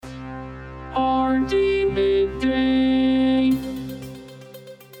Hardee Midday.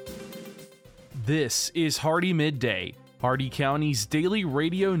 This is Hardee Midday, Hardee County's daily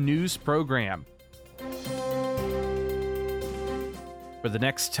radio news program. For the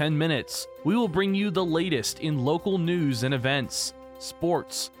next 10 minutes, we will bring you the latest in local news and events,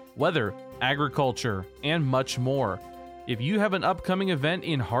 sports, weather, agriculture, and much more. If you have an upcoming event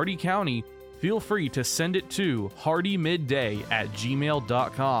in Hardee County, feel free to send it to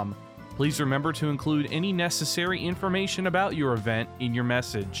hardeemidday@gmail.com. Please remember to include any necessary information about your event in your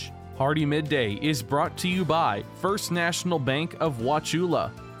message. Hardee Midday is brought to you by First National Bank of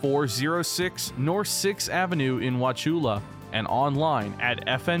Wauchula, 406 North 6th Avenue in Wauchula, and online at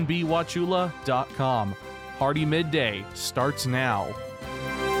fnbwauchula.com. Hardee Midday starts now.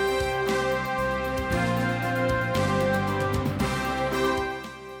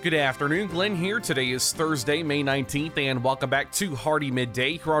 Good afternoon, Glenn here. Today is Thursday, May 19th, and welcome back to Hardee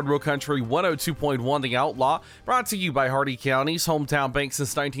Midday here on Real Country 102.1 The Outlaw, brought to you by Hardee County's hometown bank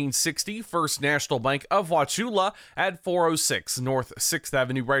since 1960, First National Bank of Wauchula at 406 North 6th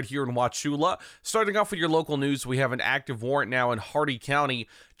Avenue right here in Wauchula. Starting off with your local news, we have an active warrant now in Hardee County.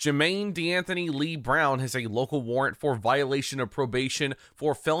 Jermaine D'Anthony Lee Brown has a local warrant for violation of probation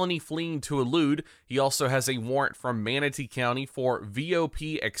for felony fleeing to elude. He also has a warrant from Manatee County for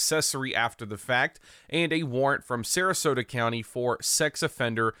VOP accessory after the fact, and a warrant from Sarasota County for sex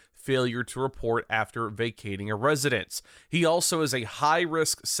offender failure to report after vacating a residence. He also is a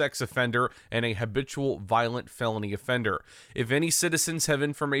high-risk sex offender and a habitual violent felony offender. If any citizens have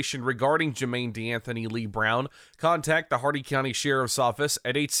information regarding Jermaine D'Anthony Lee Brown, contact the Hardee County Sheriff's Office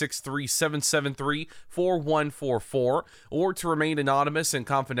at 863-773-4144, or to remain anonymous and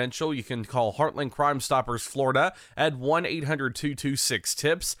confidential, you can call Heartland Crime Stoppers Florida at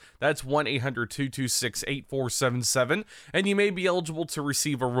 1-800-226-TIPS. That's 1-800-226-8477, and you may be eligible to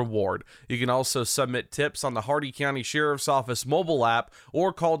receive a reward. You can also submit tips on the Hardee County Sheriff's Office mobile app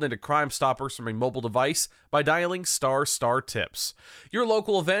or call into Crime Stoppers from a mobile device by dialing **tips. Your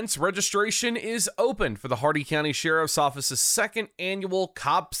local events registration is open for the Hardee County Sheriff's Office's second annual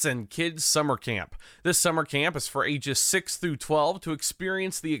Cops and Kids Summer Camp. This summer camp is for ages 6 through 12 to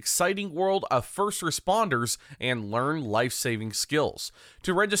experience the exciting world of first responders and learn life-saving skills.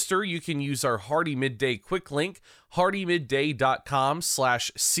 To register, you can use our Hardee Midday quick link,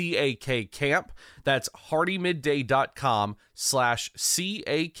 hardeemidday.com/CAK camp. That's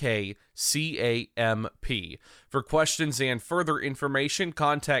hardeemidday.com/CAKCAMP. For questions and further information,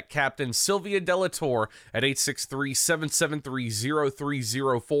 contact Captain Sylvia Delatorre at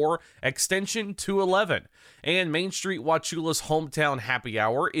 863-773-0304, extension 211. And Main Street Wauchula's Hometown Happy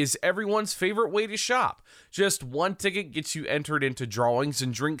Hour is everyone's favorite way to shop. Just one ticket gets you entered into drawings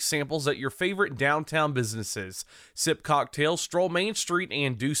and drink samples at your favorite downtown businesses. Sip cocktails, stroll Main Street,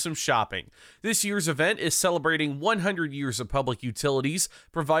 and do some shopping. This year's event is celebrating 100 years of public utilities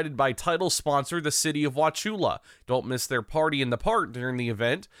provided by title sponsor, the City of Wauchula. Don't miss their party in the park during the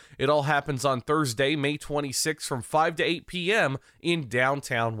event. It all happens on Thursday, May 26th from 5 to 8 p.m. in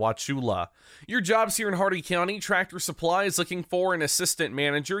downtown Wauchula. Your jobs here in Hardee County, Tractor Supply is looking for an assistant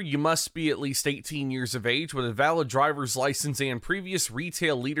manager. You must be at least 18 years of age with a valid driver's license and previous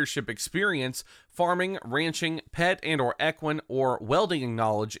retail leadership experience. Farming, ranching, pet, and or equine or welding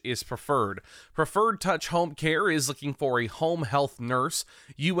knowledge is preferred. Preferred Touch Home Care is looking for a home health nurse.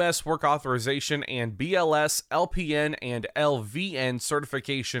 U.S. work authorization and BLS, LPN, and LVN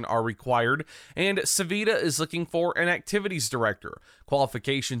certification are required. And Savita is looking for an activities director.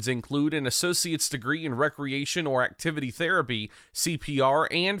 Qualifications include an associate's degree in recreation or activity therapy, CPR,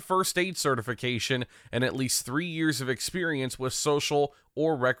 and first aid certification, and at least 3 years of experience with social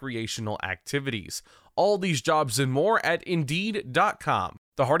or recreational activities. All these jobs and more at Indeed.com.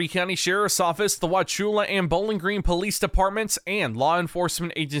 The Hardee County Sheriff's Office, the Wauchula and Bowling Green Police Departments, and law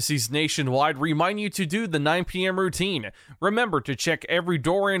enforcement agencies nationwide remind you to do the 9 p.m. routine. Remember to check every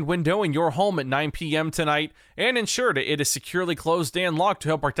door and window in your home at 9 p.m. tonight and ensure that it is securely closed and locked to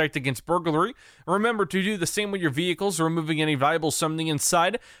help protect against burglary. Remember to do the same with your vehicles, removing any valuables from the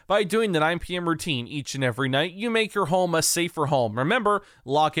inside. By doing the 9 p.m. routine each and every night, you make your home a safer home. Remember,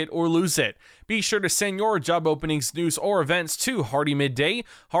 lock it or lose it. Be sure to send your job openings, news, or events to Hardee Midday,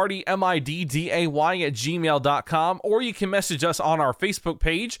 Hardee MIDDAY at gmail.com, or you can message us on our Facebook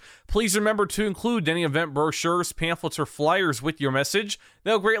page. Please remember to include any event brochures, pamphlets, or flyers with your message.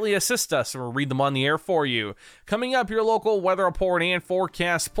 They'll greatly assist us, and we'll read them on the air for you. Coming up, your local weather report and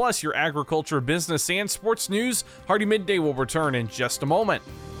forecast, plus your agriculture, business, and sports news. Hardee Midday will return in just a moment.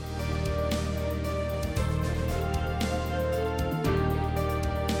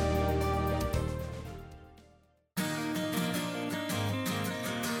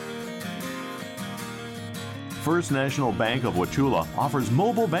 First National Bank of Wauchula offers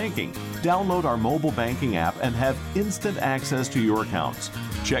mobile banking. Download our mobile banking app and have instant access to your accounts.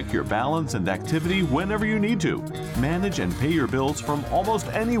 Check your balance and activity whenever you need to. Manage and pay your bills from almost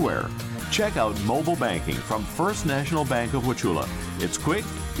anywhere. Check out mobile banking from First National Bank of Wauchula. It's quick,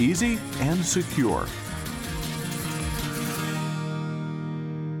 easy, and secure.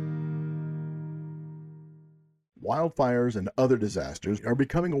 Wildfires and other disasters are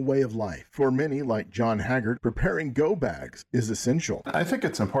becoming a way of life. For many, like John Haggart, preparing go bags is essential. I think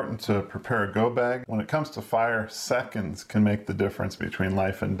it's important to prepare a go bag. When it comes to fire, seconds can make the difference between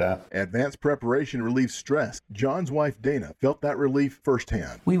life and death. Advanced preparation relieves stress. John's wife, Dana, felt that relief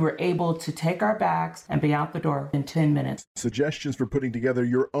firsthand. We were able to take our bags and be out the door in 10 minutes. Suggestions for putting together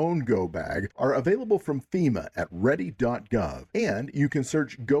your own go bag are available from FEMA at ready.gov. And you can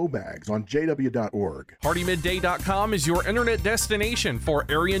search go bags on jw.org. HardeeMidday.com is your internet destination for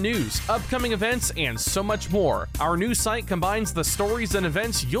area news, upcoming events, and so much more. Our news site combines the stories and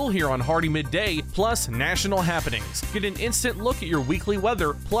events you'll hear on Hardee Midday, plus national happenings. Get an instant look at your weekly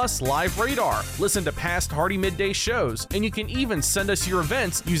weather, plus live radar. Listen to past Hardee Midday shows, and you can even send us your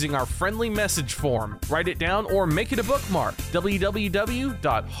events using our friendly message form. Write it down or make it a bookmark.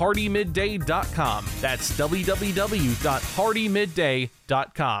 www.hardeemidday.com. That's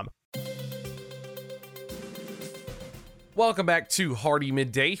www.hardeemidday.com. Welcome back to Hardee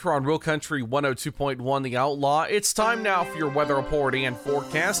Midday here on Real Country 102.1 The Outlaw. It's time now for your weather report and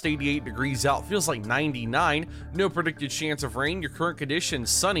forecast. 88 degrees out, feels like 99. No predicted chance of rain. Your current conditions,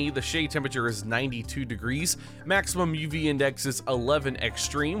 sunny. The shade temperature is 92 degrees. Maximum UV index is 11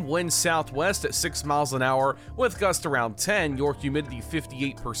 extreme. Wind southwest at 6 miles an hour with gust around 10. Your humidity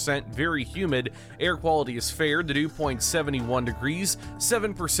 58%, very humid. Air quality is fair. The dew point 71 degrees.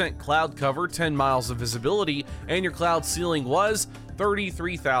 7% cloud cover, 10 miles of visibility, and your cloud ceiling was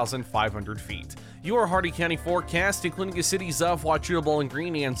 33,500 feet. Your Hardee County forecast, including the cities of Wauchula, Bowling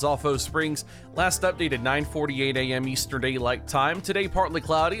Green, and Zolfo Springs, last updated 9:48 a.m. Eastern Daylight Time. Today, partly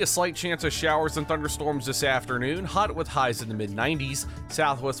cloudy, a slight chance of showers and thunderstorms this afternoon, hot with highs in the mid-90s.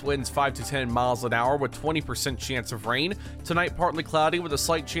 Southwest winds 5 to 10 miles an hour with 20% chance of rain. Tonight, partly cloudy with a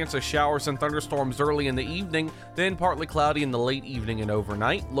slight chance of showers and thunderstorms early in the evening, then partly cloudy in the late evening and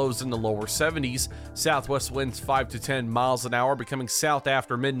overnight, lows in the lower 70s. Southwest winds 5 to 10 miles an hour, becoming south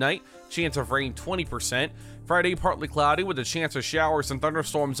after midnight, chance of rain 20%. Friday, partly cloudy with a chance of showers and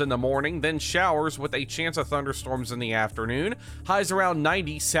thunderstorms in the morning, then showers with a chance of thunderstorms in the afternoon. Highs around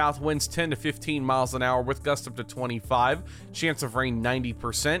 90, south winds 10 to 15 miles an hour with gusts up to 25, chance of rain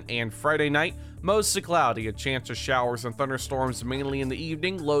 90%. And Friday night, mostly cloudy, a chance of showers and thunderstorms mainly in the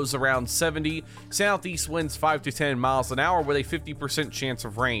evening, lows around 70, southeast winds 5 to 10 miles an hour with a 50% chance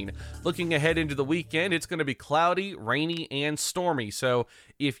of rain. Looking ahead into the weekend, it's going to be cloudy, rainy, and stormy, so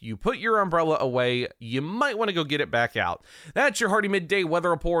if you put your umbrella away, you might want to go get it back out. That's your Hardee Midday weather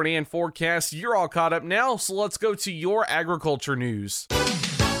report and forecast. You're all caught up now, so let's go to your agriculture news.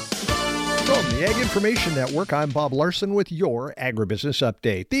 From the Ag Information Network, I'm Bob Larson with your Agribusiness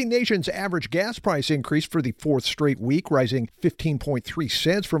Update. The nation's average gas price increased for the fourth straight week, rising 15.3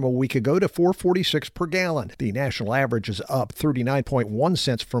 cents from a week ago to $4.46 per gallon. The national average is up 39.1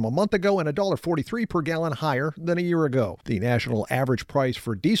 cents from a month ago and $1.43 per gallon higher than a year ago. The national average price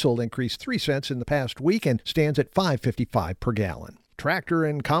for diesel increased 3 cents in the past week and stands at $5.55 per gallon. Tractor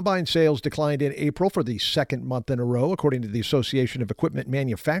and combine sales declined in April for the second month in a row, according to the Association of Equipment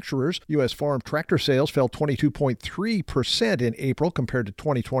Manufacturers. U.S. farm tractor sales fell 22.3% in April compared to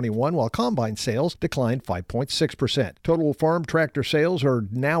 2021, while combine sales declined 5.6%. Total farm tractor sales are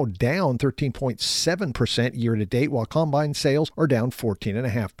now down 13.7% year-to-date, while combine sales are down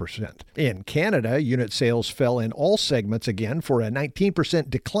 14.5%. In Canada, unit sales fell in all segments again for a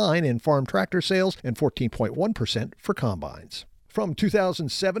 19% decline in farm tractor sales and 14.1% for combines. From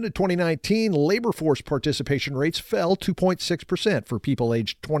 2007 to 2019, labor force participation rates fell 2.6% for people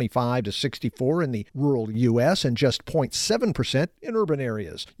aged 25 to 64 in the rural U.S. and just 0.7% in urban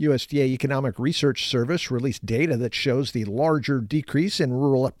areas. USDA Economic Research Service released data that shows the larger decrease in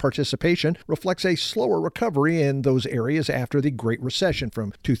rural participation reflects a slower recovery in those areas after the Great Recession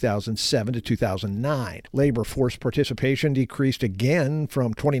from 2007 to 2009. Labor force participation decreased again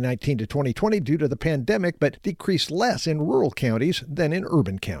from 2019 to 2020 due to the pandemic, but decreased less in rural counties counties than in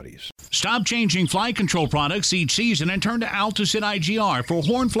urban counties. Stop changing fly control products each season and turn to Altosid IGR for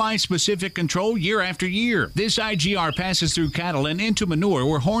hornfly-specific control year after year. This IGR passes through cattle and into manure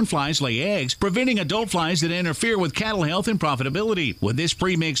where hornflies lay eggs, preventing adult flies that interfere with cattle health and profitability. With this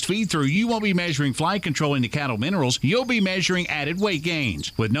pre-mixed feed-through, you won't be measuring fly control into cattle minerals. You'll be measuring added weight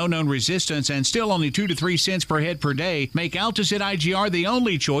gains. With no known resistance and still only 2 to 3 cents per head per day, make Altosid IGR the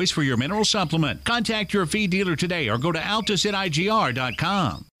only choice for your mineral supplement. Contact your feed dealer today or go to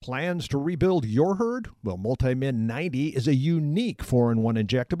AltosidIGR.com. Plans to rebuild your herd? Well, Multimin 90 is a unique 4-in-1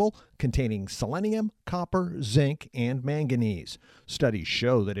 injectable containing selenium, copper, zinc, and manganese. Studies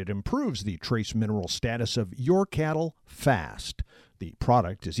show that it improves the trace mineral status of your cattle fast. The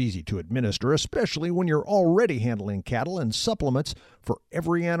product is easy to administer, especially when you're already handling cattle, and supplements for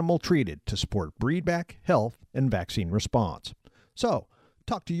every animal treated to support breedback, health, and vaccine response. So,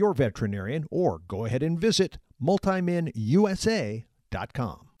 talk to your veterinarian or go ahead and visit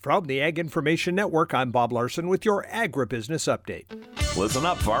multiminusa.com. From the Ag Information Network, I'm Bob Larson with your Agribusiness Update. Listen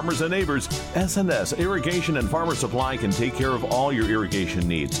up, farmers and neighbors. S&S Irrigation and Farmer Supply can take care of all your irrigation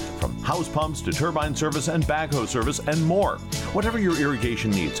needs, from house pumps to turbine service and backhoe service and more. Whatever your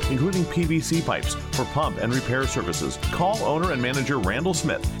irrigation needs, including PVC pipes for pump and repair services, call owner and manager Randall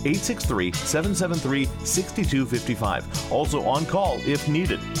Smith, 863-773-6255. Also on call if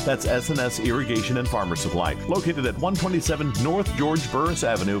needed. That's S&S Irrigation and Farmer Supply, located at 127 North George Burris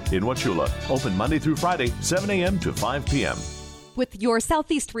Avenue in Wauchula. Open Monday through Friday, 7 a.m. to 5 p.m. With your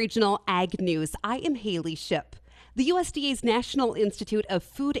Southeast Regional Ag News, I am Haley Ship. The USDA's National Institute of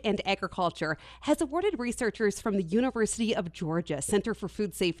Food and Agriculture has awarded researchers from the University of Georgia Center for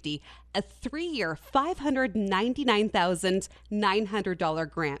Food Safety a 3-year, $599,900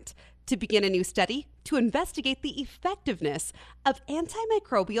 grant to begin a new study to investigate the effectiveness of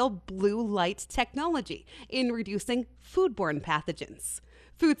antimicrobial blue light technology in reducing foodborne pathogens.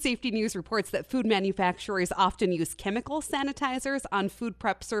 Food Safety News reports that food manufacturers often use chemical sanitizers on food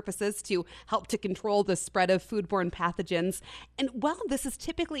prep surfaces to help to control the spread of foodborne pathogens. And while this is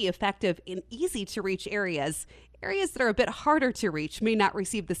typically effective in easy-to-reach areas that are a bit harder to reach may not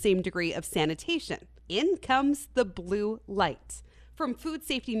receive the same degree of sanitation. In comes the blue light. From Food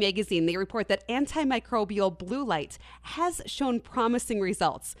Safety Magazine, they report that antimicrobial blue light has shown promising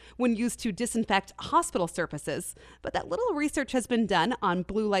results when used to disinfect hospital surfaces, but that little research has been done on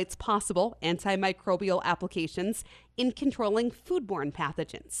blue light's possible antimicrobial applications in controlling foodborne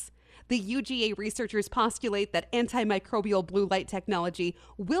pathogens. The UGA researchers postulate that antimicrobial blue light technology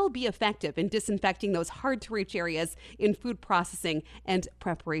will be effective in disinfecting those hard-to-reach areas in food processing and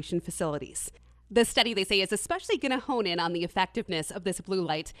preparation facilities. The study, they say, is especially going to hone in on the effectiveness of this blue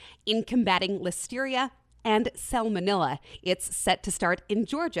light in combating listeria and salmonella. It's set to start in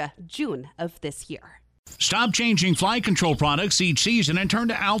Georgia, June of this year. Stop changing fly control products each season and turn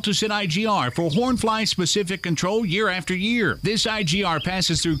to Altosid IGR for hornfly-specific control year after year. This IGR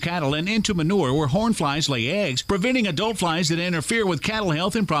passes through cattle and into manure where hornflies lay eggs, preventing adult flies that interfere with cattle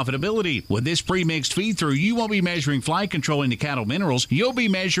health and profitability. With this pre-mixed feed-through, you won't be measuring fly control into cattle minerals. You'll be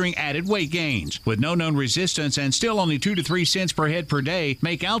measuring added weight gains. With no known resistance and still only 2 to 3 cents per head per day,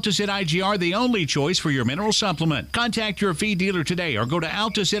 make Altosid IGR the only choice for your mineral supplement. Contact your feed dealer today or go to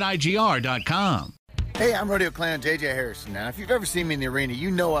AltosidIGR.com. Hey, I'm Rodeo Clown JJ Harrison. Now, if you've ever seen me in the arena, you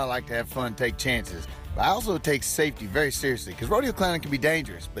know I like to have fun and take chances. But I also take safety very seriously, because rodeo clowning can be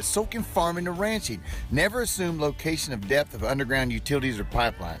dangerous, but so can farming and ranching. Never assume location of depth of underground utilities or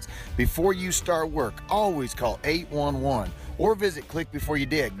pipelines. Before you start work, always call 811 or visit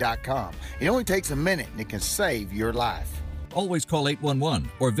clickbeforeyoudig.com. It only takes a minute and it can save your life. Always call 811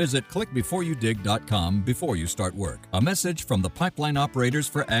 or visit clickbeforeyoudig.com before you start work. A message from the Pipeline Operators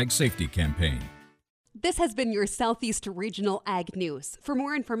for Ag Safety campaign. This has been your Southeast Regional Ag News. For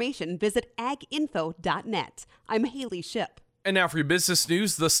more information, visit aginfo.net. I'm Haley Ship. And now for your business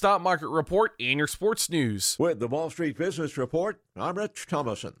news, the stock market report, and your sports news. With the Wall Street Business Report, I'm Rich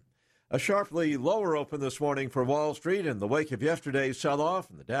Thomason. A sharply lower open this morning for Wall Street in the wake of yesterday's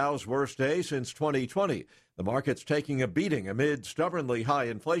sell-off and the Dow's worst day since 2020. The market's taking a beating amid stubbornly high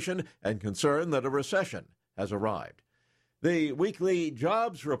inflation and concern that a recession has arrived. The weekly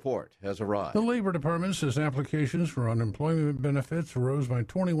jobs report has arrived. The Labor Department says applications for unemployment benefits rose by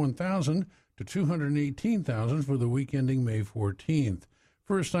 21,000 to 218,000 for the week ending May 14th.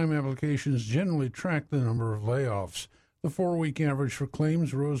 First-time applications generally track the number of layoffs. The 4-week average for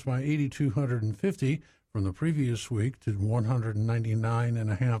claims rose by 8,250 from the previous week to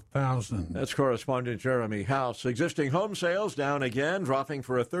 199,500. That's correspondent Jeremy House. Existing home sales down again, dropping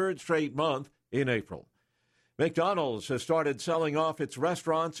for a third straight month in April. McDonald's has started selling off its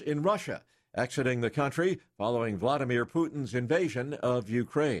restaurants in Russia exiting the country following Vladimir Putin's invasion of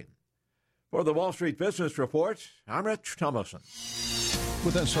Ukraine. For the Wall Street Business Report, I'm Rich Thomason.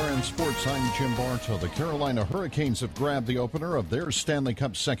 With SRN Sports, I'm Jim Bartow. The Carolina Hurricanes have grabbed the opener of their Stanley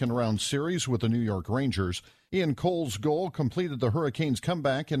Cup second-round series with the New York Rangers. Ian Cole's goal completed the Hurricanes'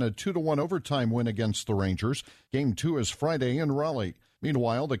 comeback in a 2-1 overtime win against the Rangers. Game 2 is Friday in Raleigh.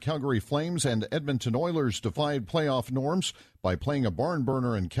 Meanwhile, the Calgary Flames and Edmonton Oilers defied playoff norms by playing a barn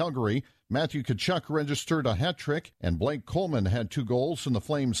burner in Calgary. Matthew Tkachuk registered a hat trick, and Blake Coleman had 2 goals in the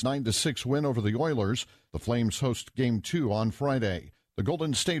Flames' 9-6 win over the Oilers. The Flames host Game 2 on Friday. The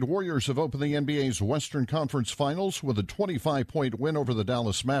Golden State Warriors have opened the NBA's Western Conference Finals with a 25-point win over the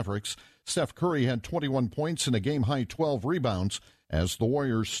Dallas Mavericks. Steph Curry had 21 points and a game-high 12 rebounds as the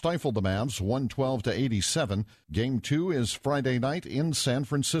Warriors stifled the Mavs 112-87. Game 2 is Friday night in San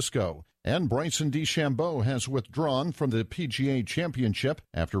Francisco. And Bryson DeChambeau has withdrawn from the PGA Championship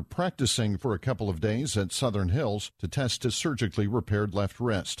after practicing for a couple of days at Southern Hills to test his surgically repaired left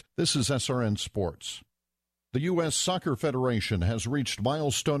wrist. This is SRN Sports. The U.S. Soccer Federation has reached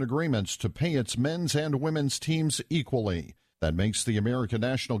milestone agreements to pay its men's and women's teams equally. That makes the American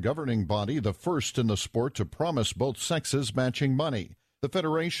national governing body the first in the sport to promise both sexes matching money. The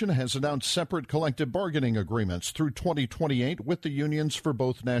Federation has announced separate collective bargaining agreements through 2028 with the unions for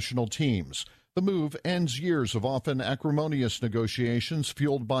both national teams. The move ends years of often acrimonious negotiations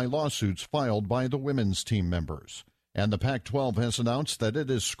fueled by lawsuits filed by the women's team members. And the Pac-12 has announced that it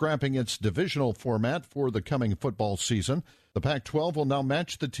is scrapping its divisional format for the coming football season. The Pac-12 will now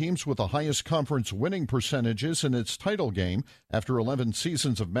match the teams with the highest conference winning percentages in its title game after 11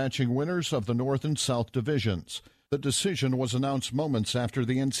 seasons of matching winners of the North and South divisions. The decision was announced moments after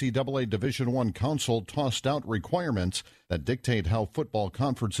the NCAA Division I Council tossed out requirements that dictate how football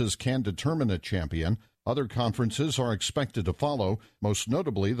conferences can determine a champion. Other conferences are expected to follow, most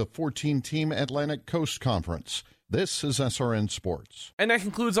notably the 14-team Atlantic Coast Conference. This is SRN Sports. And that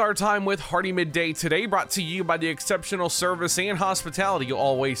concludes our time with Hardee Midday today, brought to you by the exceptional service and hospitality you'll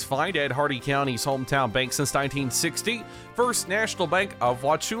always find at Hardee County's hometown bank since 1960, First National Bank of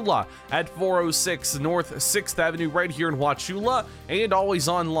Wauchula at 406 North 6th Avenue right here in Wauchula, and always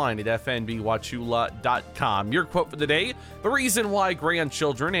online at fnbwauchula.com. Your quote for the day: the reason why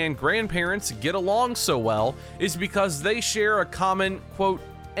grandchildren and grandparents get along so well is because they share a common, quote,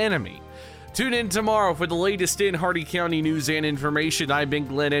 enemy. Tune in tomorrow for the latest in Hardee County news and information. I'm Ben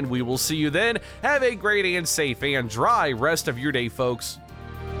Glenn, and we will see you then. Have a great and safe and dry rest of your day, folks.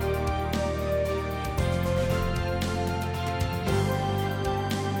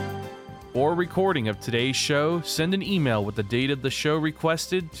 For a recording of today's show, send an email with the date of the show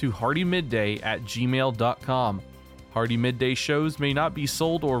requested to hardeemidday@gmail.com. Hardee Midday shows may not be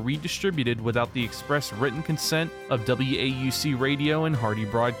sold or redistributed without the express written consent of WAUC Radio and Hardee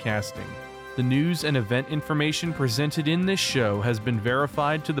Broadcasting. The news and event information presented in this show has been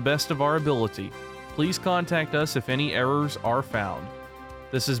verified to the best of our ability. Please contact us if any errors are found.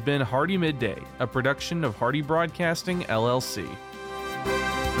 This has been Hardee Midday, a production of Hardee Broadcasting, LLC.